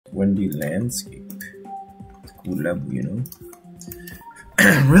windy landscape. Cool level, you know?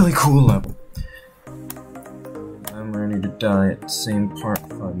 Really cool level. I'm ready to die at the same part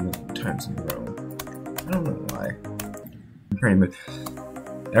 5 million times in a row. I don't know why. Pretty much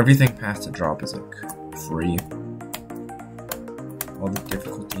everything past the drop is like free. All the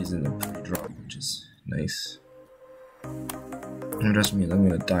difficulties in the pre-drop, which is nice. It just means I'm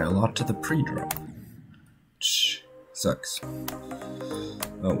gonna die a lot to the pre-drop. Which sucks.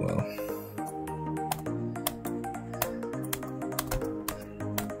 Oh well.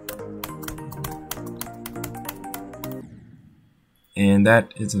 And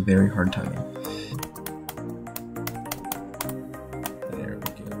that is a very hard time. There we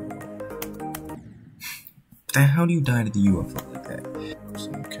go. How do you die to the UFO like that?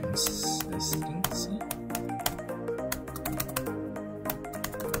 Some consistency.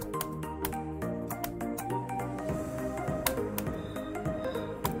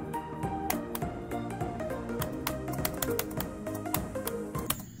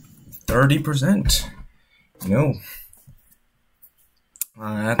 %. No.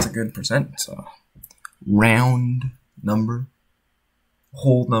 That's a good percent. Round number.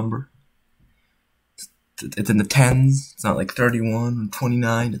 Whole number. It's in the tens. It's not like 31 or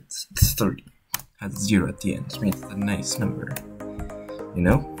 29. It's 30. It has a 0 at the end. Which means it's a nice number. You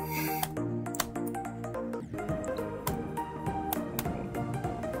know?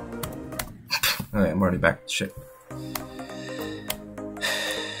 Alright, I'm already back to ship.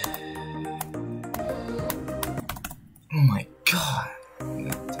 Oh my god.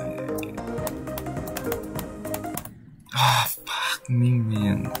 Ah, fuck me,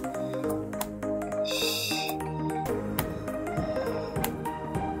 man.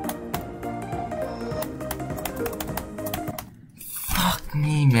 Fuck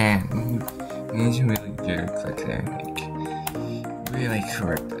me, man. These really jerks like that. Like, really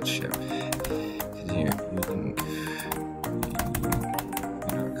correct that ship. Cause you didn't.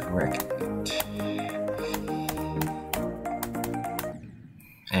 You're not correct it.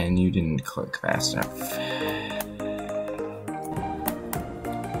 And you didn't click fast enough.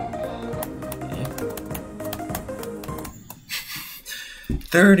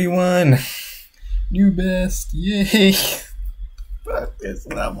 31! New best! Yay! Fuck this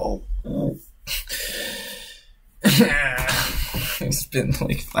level. It's been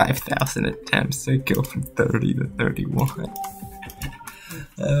like 5,000 attempts to go from 30 to 31.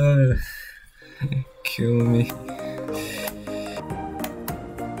 Kill me.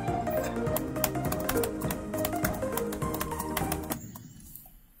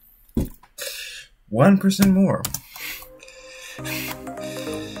 %1 more.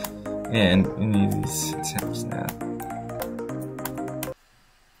 And we need these attempts now.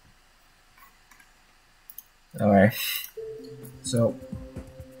 Alright. So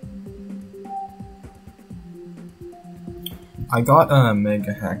I got a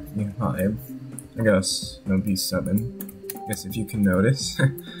Mega Hack V5. I guess no V7. I guess if you can notice.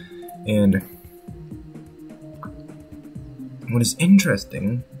 And what is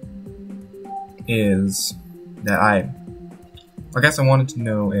interesting is that I guess I wanted to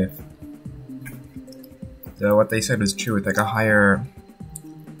know if what they said was true with like a higher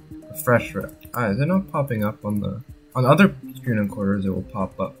refresh rate. Is it not popping up on the other screen recorders? It will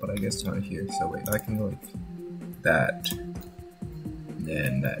pop up, but I guess not here. So wait, I can go like that.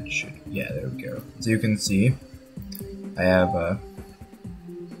 Then that should, yeah, there we go. So you can see I have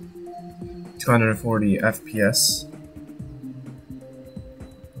 240 FPS.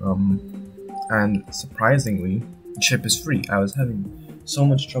 And surprisingly, the ship is free. I was having so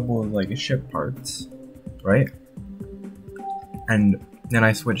much trouble with like ship parts, right? And then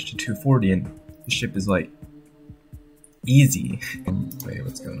I switched to 240 and the ship is like easy. Wait,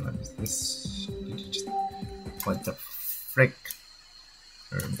 what's going on? Is this just, what the frick?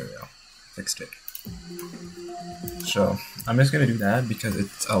 There we go. Fixed it. So I'm just gonna do that because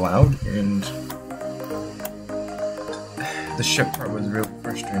it's allowed, and the ship part was really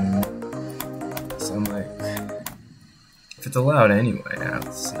frustrating. So I'm like, if it's allowed anyway, I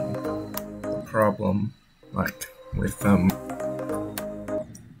don't see the problem, like, with,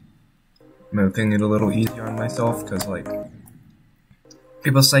 making it a little easier on myself, because, like,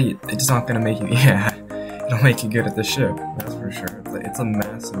 people say it's not gonna make you, yeah, it'll make you good at the ship, that's for sure. It's a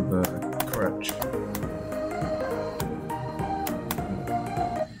massive, crutch.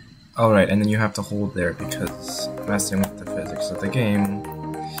 Alright, and then you have to hold there because messing with the physics of the game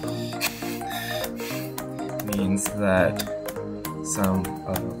means that some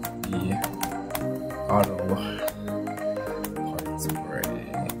of the auto parts break.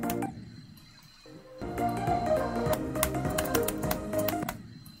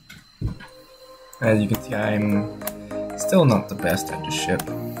 As you can see, I'm still not the best at the ship.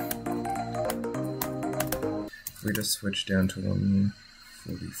 We just switch down to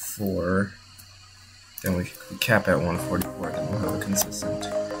 144. Then we cap at 144, then we'll have a consistent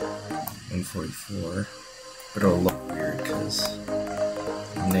 144. But it'll look weird because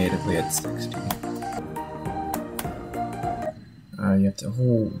I'm natively at 60. You have to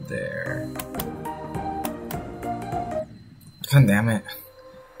hold there. God damn it.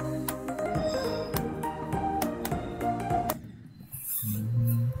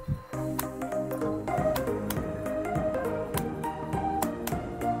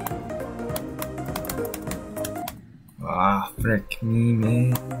 Ah, frick me,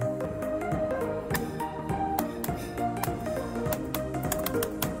 man.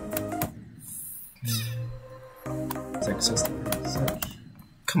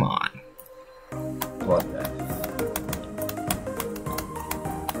 Come on. Bloodbath.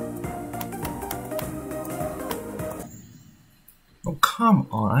 Oh, come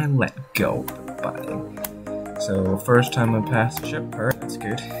on. I let go of the button. So, first time I passed the ship part. That's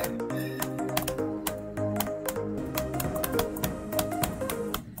good.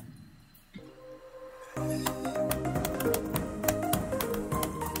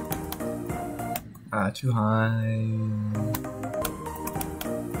 Too high.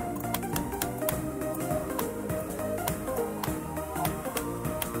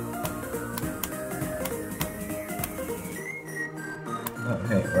 Oh,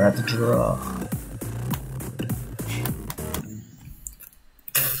 hey, we're at the drop.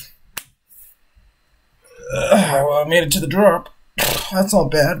 Well, I made it to the drop. That's not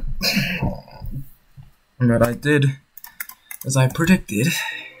bad. But I did as I predicted.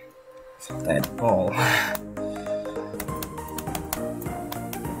 That ball.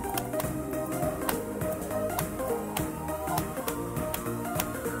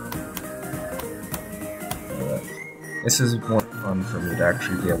 This is more fun for me to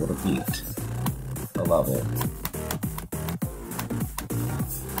actually be able to beat the level.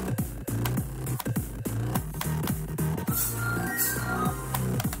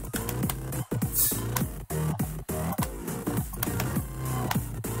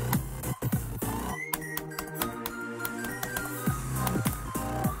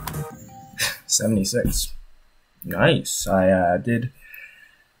 $76. Nice. I did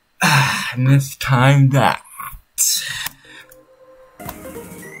mistime that.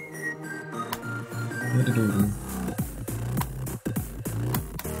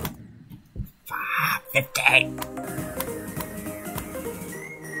 $50.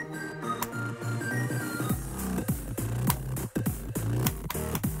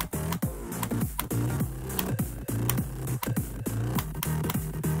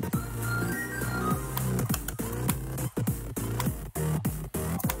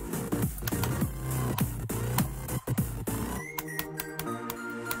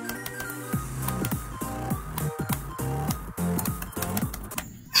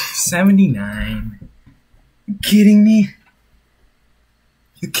 $79. You kidding me?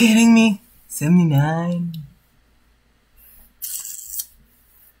 You kidding me? 79?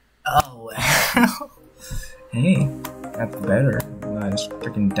 Oh well. Hey, that's better. I just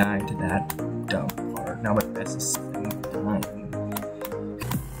freaking died to that dumb part. Now my best is 79.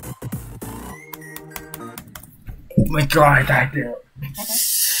 Oh my god, I died there.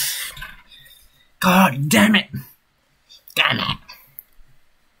 God damn it! Damn it!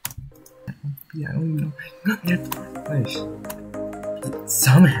 Yeah, I don't even know. It's the first place.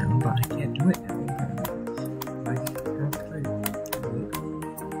 Somehow, but I can't do it now. I can't play.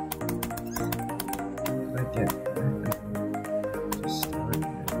 I did. Just start it.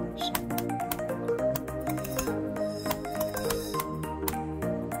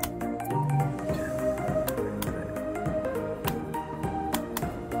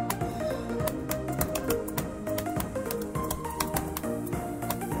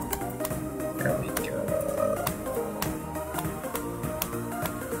 There we go.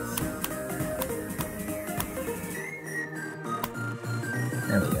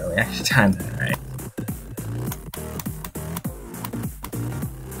 There we go. We actually timed that right.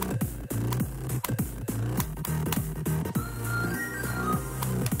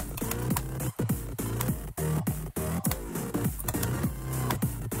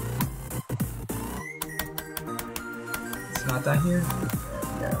 It's not that here?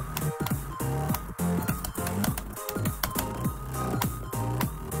 There we go.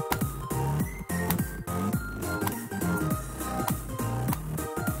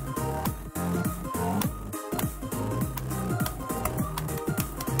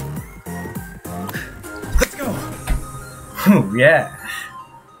 Let's go! Oh, yeah.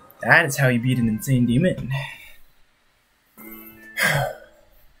 That is how you beat an insane demon.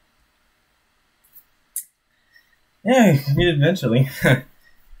 Yeah, you beat it eventually.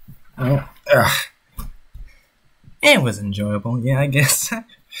 Well, it was enjoyable, yeah, I guess.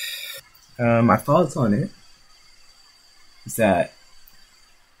 My thoughts on it is that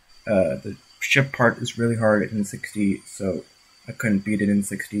the ship part is really hard in 60, so I couldn't beat it in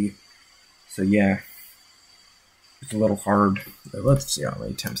 60. So yeah, it's a little hard. But let's see how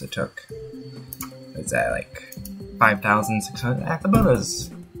many attempts it took. Is that like 5,600? That's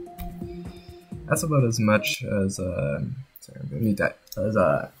about as much as sorry, I'm gonna need that as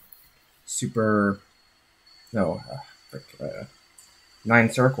super. No,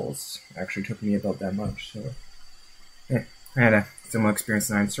 9 circles actually took me about that much. So yeah, I had a similar experience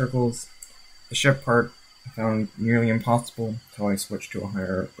with 9 circles. The ship part I found nearly impossible until I switched to a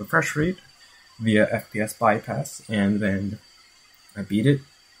higher refresh rate via FPS bypass, and then I beat it.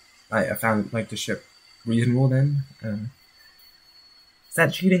 I found like the ship reasonable then. Is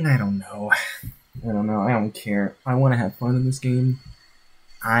that cheating? I don't know. I don't care. I want to have fun in this game.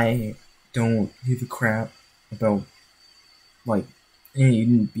 I don't give a crap about, like, hey, you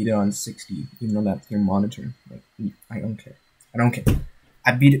didn't beat it on 60, even though that's your monitor. Like, I don't care. I don't care.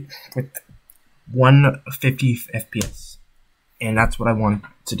 I beat it with 150 FPS. And that's what I wanted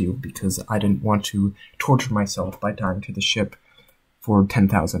to do, because I didn't want to torture myself by dying to the ship for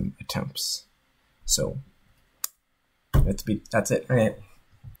 10,000 attempts. So, that's it. Right?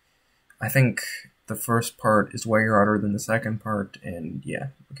 I think the first part is way harder than the second part, and yeah,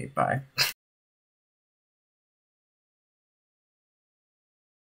 okay, bye.